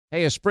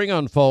Hey, as spring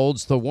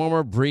unfolds, the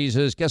warmer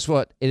breezes, guess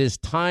what? It is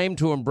time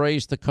to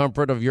embrace the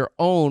comfort of your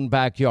own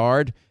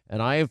backyard, and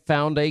I have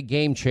found a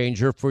game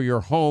changer for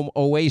your home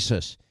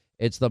oasis.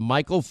 It's the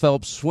Michael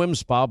Phelps Swim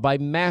Spa by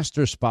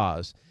Master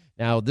Spas.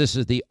 Now, this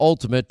is the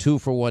ultimate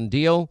two-for-one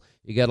deal.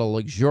 You get a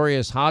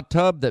luxurious hot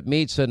tub that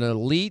meets an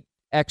elite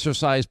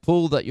exercise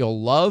pool that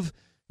you'll love.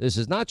 This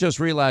is not just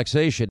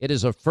relaxation. It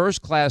is a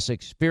first-class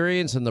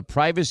experience in the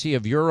privacy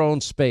of your own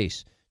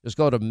space. Just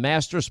go to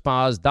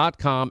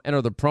masterspas.com,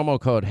 enter the promo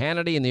code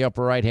Hannity in the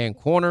upper right-hand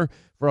corner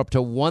for up to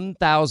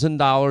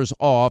 $1,000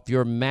 off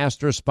your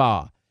Master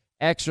Spa.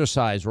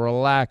 Exercise,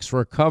 relax,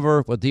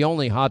 recover with the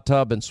only hot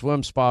tub and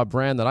swim spa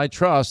brand that I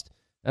trust.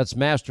 That's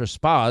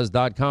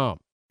masterspas.com.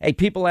 Hey,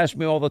 people ask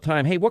me all the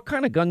time, hey, what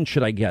kind of gun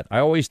should I get? I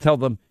always tell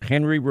them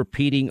Henry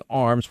Repeating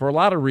Arms for a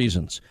lot of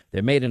reasons.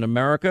 They're made in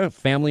America,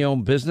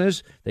 family-owned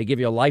business. They give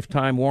you a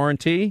lifetime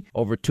warranty,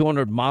 over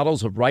 200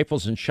 models of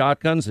rifles and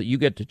shotguns that you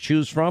get to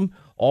choose from,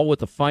 all with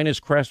the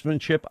finest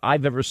craftsmanship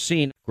I've ever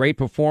seen. Great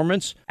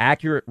performance,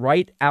 accurate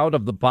right out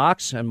of the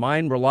box, and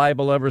mine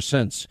reliable ever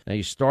since. Now,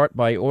 you start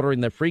by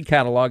ordering the free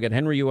catalog at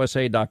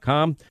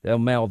henryusa.com. They'll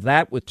mail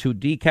that with 2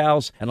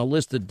 decals and a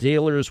list of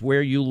dealers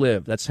where you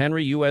live. That's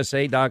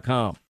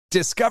henryusa.com.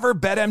 Discover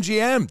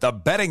BetMGM, the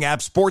betting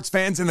app sports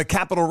fans in the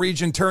capital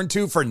region turn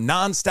to for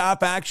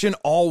nonstop action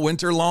all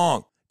winter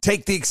long.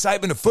 Take the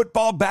excitement of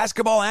football,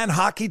 basketball, and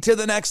hockey to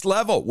the next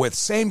level with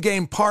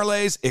same-game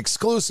parlays,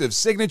 exclusive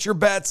signature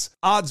bets,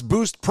 odds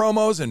boost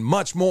promos, and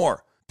much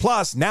more.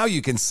 Plus, now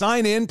you can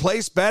sign in,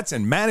 place bets,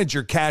 and manage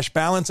your cash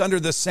balance under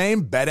the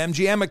same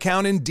BetMGM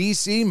account in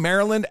D.C.,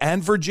 Maryland,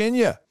 and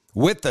Virginia.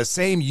 With the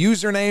same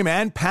username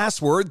and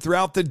password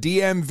throughout the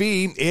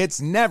DMV, it's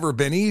never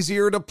been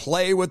easier to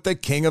play with the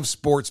king of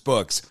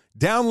sportsbooks.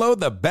 Download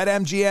the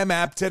BetMGM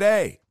app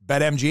today.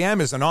 BetMGM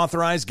is an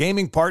authorized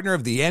gaming partner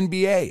of the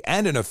NBA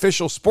and an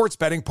official sports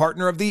betting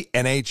partner of the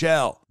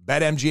NHL.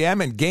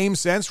 BetMGM and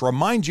GameSense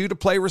remind you to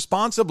play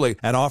responsibly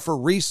and offer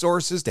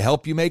resources to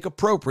help you make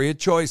appropriate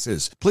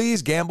choices.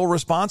 Please gamble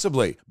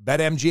responsibly.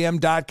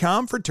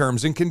 BetMGM.com for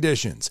terms and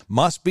conditions.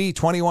 Must be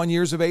 21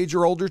 years of age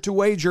or older to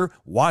wager.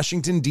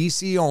 Washington,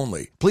 D.C.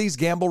 only. Please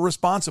gamble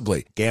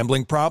responsibly.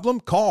 Gambling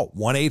problem? Call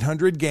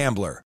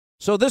 1-800-GAMBLER.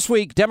 So this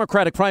week,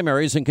 Democratic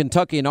primaries in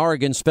Kentucky and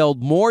Oregon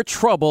spelled more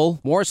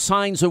trouble, more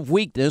signs of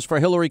weakness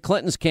for Hillary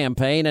Clinton's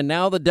campaign, and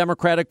now the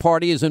Democratic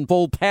Party is in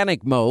full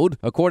panic mode.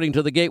 According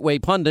to the Gateway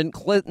Pundit,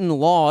 Clinton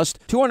lost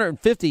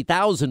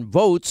 250,000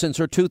 votes since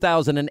her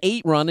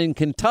 2008 run in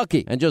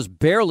Kentucky and just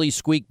barely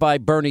squeaked by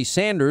Bernie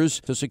Sanders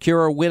to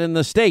secure a win in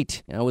the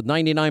state. Now, with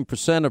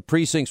 99% of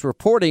precincts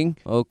reporting,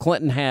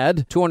 Clinton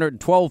had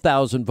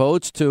 212,000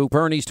 votes to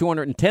Bernie's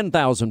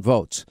 210,000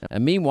 votes.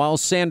 And meanwhile,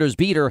 Sanders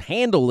beat her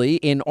handily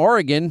in Oregon,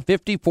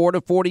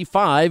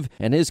 54-45,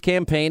 and his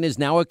campaign is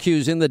now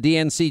accusing the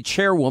DNC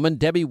chairwoman,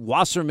 Debbie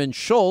Wasserman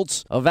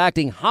Schultz, of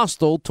acting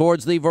hostile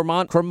towards the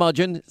Vermont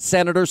curmudgeon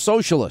Senator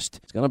Socialist.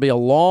 It's going to be a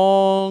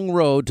long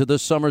road to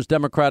this summer's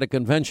Democratic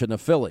Convention of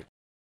Philly.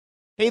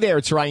 Hey there,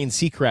 it's Ryan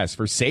Seacrest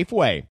for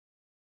Safeway.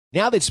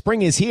 Now that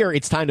spring is here,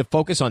 it's time to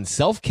focus on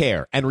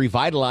self-care and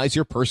revitalize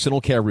your personal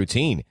care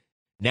routine.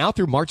 Now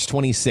through March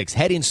 26,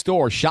 head in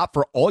store, shop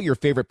for all your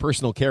favorite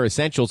personal care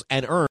essentials,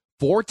 and earn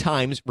 4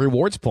 times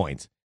rewards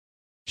points.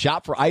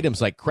 Shop for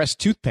items like Crest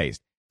toothpaste,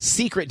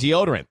 Secret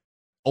deodorant,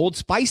 Old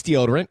Spice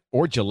deodorant,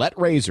 or Gillette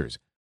razors.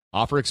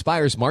 Offer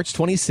expires March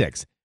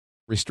 26.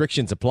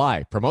 Restrictions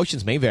apply.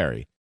 Promotions may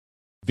vary.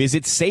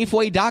 Visit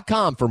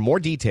Safeway.com for more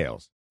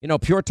details. You know,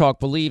 Pure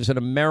Talk believes in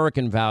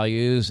American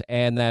values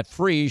and that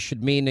free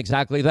should mean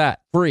exactly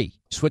that, free.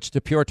 Switch to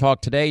Pure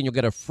Talk today and you'll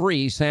get a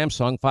free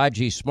Samsung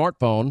 5G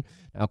smartphone.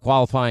 Now,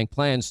 qualifying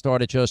plans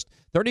start at just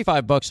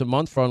 $35 a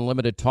month for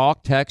unlimited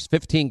talk, text,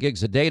 15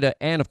 gigs of data,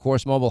 and, of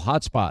course, mobile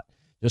hotspot.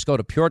 Just go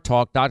to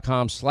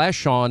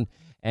puretalk.com/Sean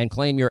and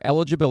claim your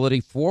eligibility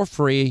for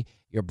free,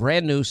 your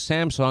brand new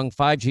Samsung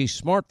 5G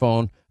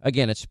smartphone.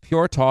 Again, it's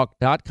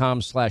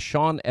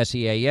puretalk.com/Sean,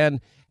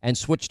 SEAN, and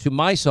switch to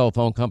my cell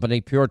phone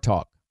company, Pure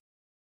Talk.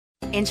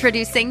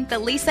 Introducing the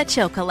Lisa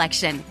Chill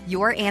Collection,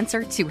 your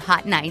answer to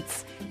hot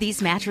nights.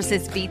 These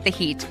mattresses beat the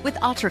heat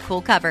with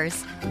ultra-cool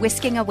covers,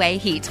 whisking away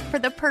heat for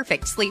the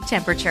perfect sleep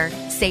temperature.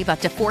 Save up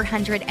to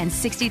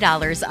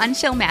 $460 on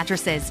Chill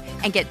mattresses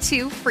and get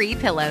 2 free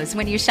pillows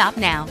when you shop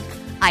now.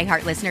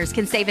 iHeart listeners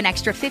can save an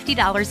extra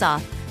 $50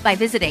 off by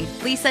visiting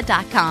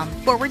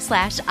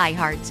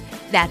lisa.com/iHeart.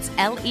 That's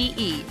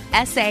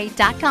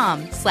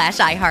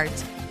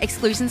LEESA.com/iHeart.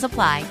 Exclusions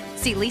apply.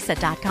 See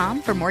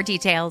lisa.com for more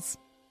details.